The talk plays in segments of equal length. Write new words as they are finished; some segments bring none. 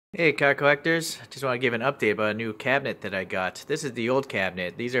Hey car collectors, just want to give an update about a new cabinet that I got. This is the old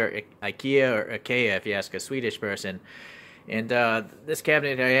cabinet. These are IKEA or IKEA if you ask a Swedish person. And this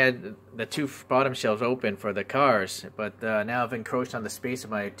cabinet, I had the two bottom shelves open for the cars, but now I've encroached on the space of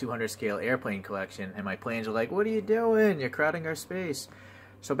my 200 scale airplane collection, and my planes are like, "What are you doing? You're crowding our space."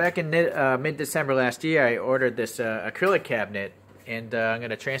 So back in mid-December last year, I ordered this acrylic cabinet, and I'm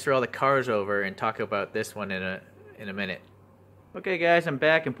going to transfer all the cars over and talk about this one in a minute. Okay guys, I'm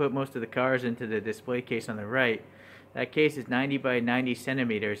back and put most of the cars into the display case on the right. That case is 90 by 90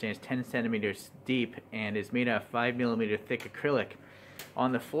 centimeters and it's 10 centimeters deep and is made out of 5mm thick acrylic.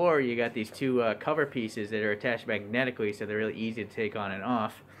 On the floor you got these two cover pieces that are attached magnetically, so they're really easy to take on and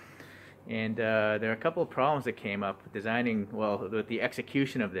off. And there are a couple of problems that came up with designing, well, with the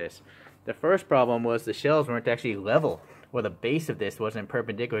execution of this. The first problem was the shelves weren't actually level, or the base of this wasn't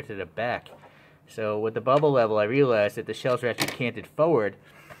perpendicular to the back. So with the bubble level, I realized that the shelves are actually canted forward,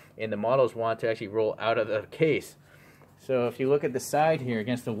 and the models want to actually roll out of the case. So if you look at the side here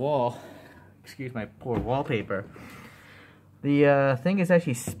against the wall, excuse my poor wallpaper, the thing is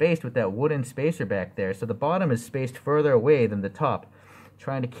actually spaced with that wooden spacer back there. So the bottom is spaced further away than the top,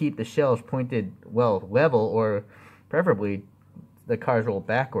 trying to keep the shelves pointed, well, level, or preferably the cars roll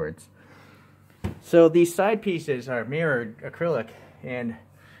backwards. So these side pieces are mirrored acrylic, and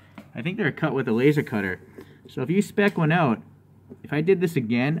I think they're cut with a laser cutter. So if you spec one out, if I did this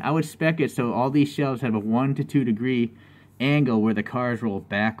again, I would spec it so all these shelves have a 1 to 2 degree angle where the cars roll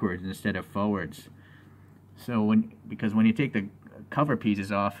backwards instead of forwards. So because when you take the cover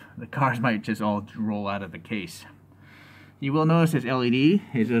pieces off, the cars might just all roll out of the case. You will notice this LED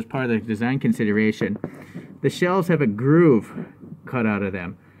is as part of the design consideration. The shelves have a groove cut out of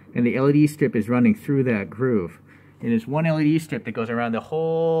them, and the LED strip is running through that groove. And there's one LED strip that goes around the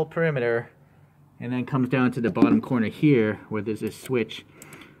whole perimeter and then comes down to the bottom corner here where there's a switch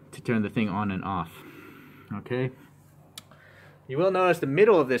to turn the thing on and off. Okay? You will notice the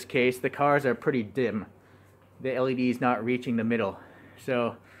middle of this case, the cars are pretty dim. The LED is not reaching the middle.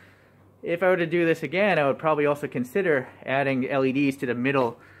 So if I were to do this again, I would probably also consider adding LEDs to the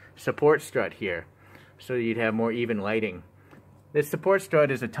middle support strut here, so you'd have more even lighting. This support strut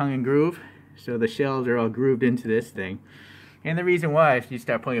is a tongue and groove, so the shelves are all grooved into this thing. And the reason why, if you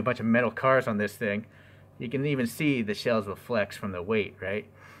start putting a bunch of metal cars on this thing, you can even see the shelves will flex from the weight, right?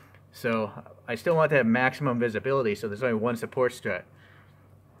 So I still want to have maximum visibility, so there's only one support strut.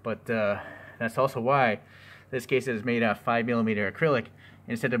 But that's also why this case is made out of 5mm acrylic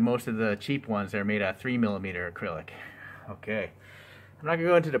instead of most of the cheap ones that are made out of 3mm acrylic. Okay. I'm not going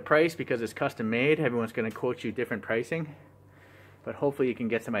to go into the price because it's custom made. Everyone's going to quote you different pricing. But hopefully you can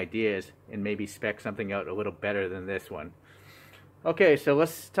get some ideas and maybe spec something out a little better than this one. Okay, so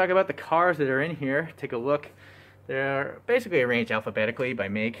let's talk about the cars that are in here. Take a look. They're basically arranged alphabetically by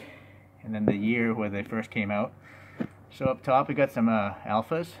make and then the year where they first came out. So up top we got some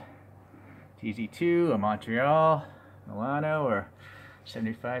Alphas. TZ2, a Montreal, Milano, or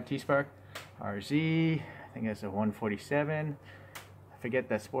 75 T-Spark, RZ, I think that's a 147. I forget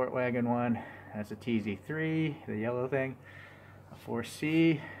that Sport Wagon one. That's a TZ3, the yellow thing. A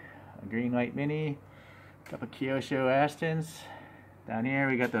 4C, a green light Mini, a couple Kyosho Astons. Down here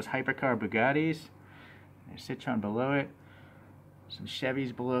we got those hypercar Bugattis. There's Citroen below it. Some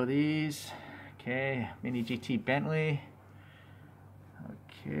Chevys below these. Okay, Mini GT Bentley.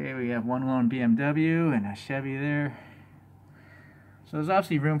 Okay, we have one lone BMW and a Chevy there. So there's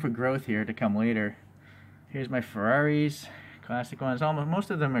obviously room for growth here to come later. Here's my Ferraris, classic ones. Almost most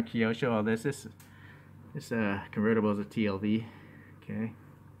of them are Kyosho. All this convertible is a TLV. Okay,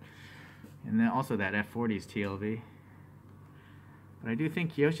 and then also that F40 is TLV. But I do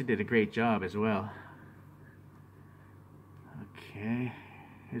think Kyosho did a great job as well. Okay,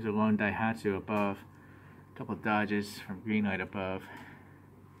 here's a lone Daihatsu above. A couple Dodges from Greenlight above.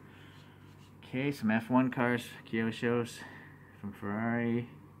 Okay, some F1 cars, Kyoshos from Ferrari.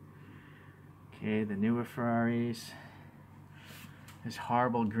 Okay, the newer Ferraris. This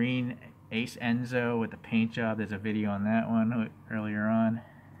horrible green Ace Enzo with the paint job. There's a video on that one earlier on.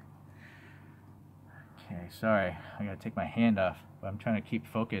 Okay, sorry, I gotta take my hand off, but I'm trying to keep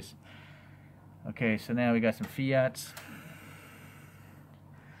focus. Okay, so now we got some Fiats.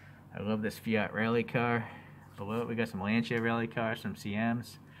 I love this Fiat rally car. Below it we got some Lancia rally cars, some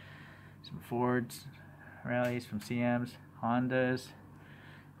CMs, some Fords rallies from CMs, Hondas,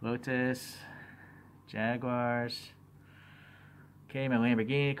 Lotus, Jaguars. Okay, my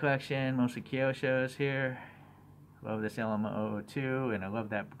Lamborghini collection, mostly Kyoshos here. Love this LM002, and I love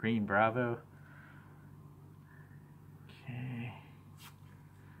that green Bravo. Okay.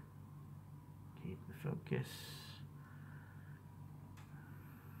 Keep the focus.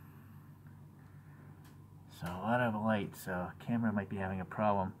 So a lot of light, so camera might be having a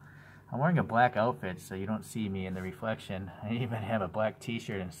problem. I'm wearing a black outfit, so you don't see me in the reflection. I even have a black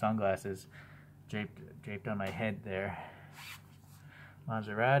t-shirt and sunglasses draped on my head there.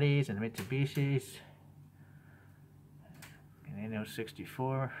 Maseratis and Mitsubishis. An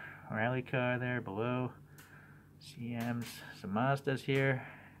 64 rally car there below. CMs, some Mazdas here.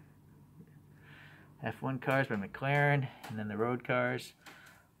 F1 cars by McLaren, and then the road cars.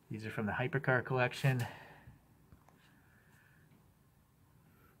 These are from the hypercar collection.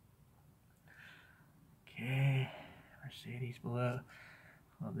 Okay, Mercedes below.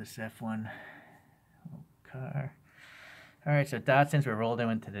 Love this F1 car. Alright, so Datsuns were rolled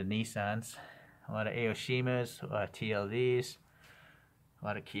into the Nissans. A lot of Aoshimas, a lot of TLVs, a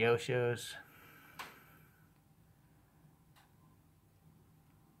lot of Kyoshos.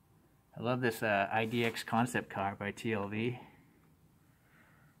 I love this IDX concept car by TLV.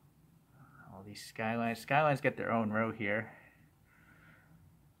 All these Skylines. Skylines get their own row here.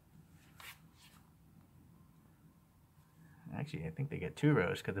 Actually, I think they get 2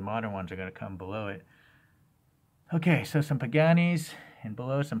 rows because the modern ones are going to come below it. Okay, so some Paganis and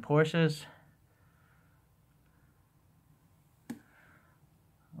below some Porsches.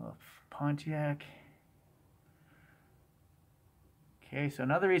 Pontiac. Okay, so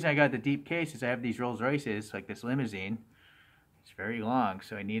another reason I got the deep case is I have these Rolls Royces, like this limousine. It's very long,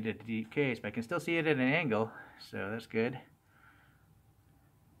 so I needed a deep case, but I can still see it at an angle, so that's good.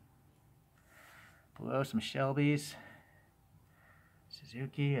 Below some Shelbys,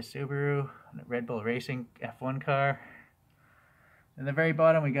 Suzuki, a Subaru, and a Red Bull Racing F1 car. And the very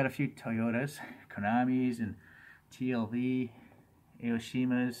bottom we got a few Toyotas, Konamis and TLV,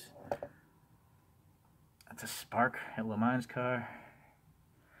 Aoshimas. That's a Spark, a Le Mans car.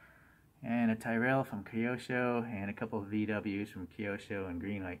 And a Tyrrell from Kyosho, and a couple of VWs from Kyosho and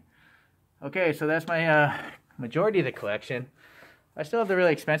Greenlight. Okay, so that's my majority of the collection. I still have the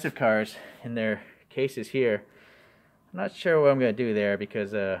really expensive cars in their cases here. I'm not sure what I'm going to do there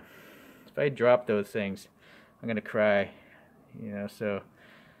because if I drop those things, I'm going to cry, you know, so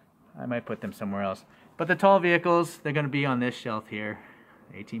I might put them somewhere else. But the tall vehicles, they're going to be on this shelf here.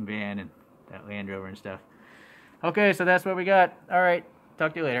 18 van and that Land Rover and stuff. Okay, so that's what we got. All right,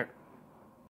 talk to you later.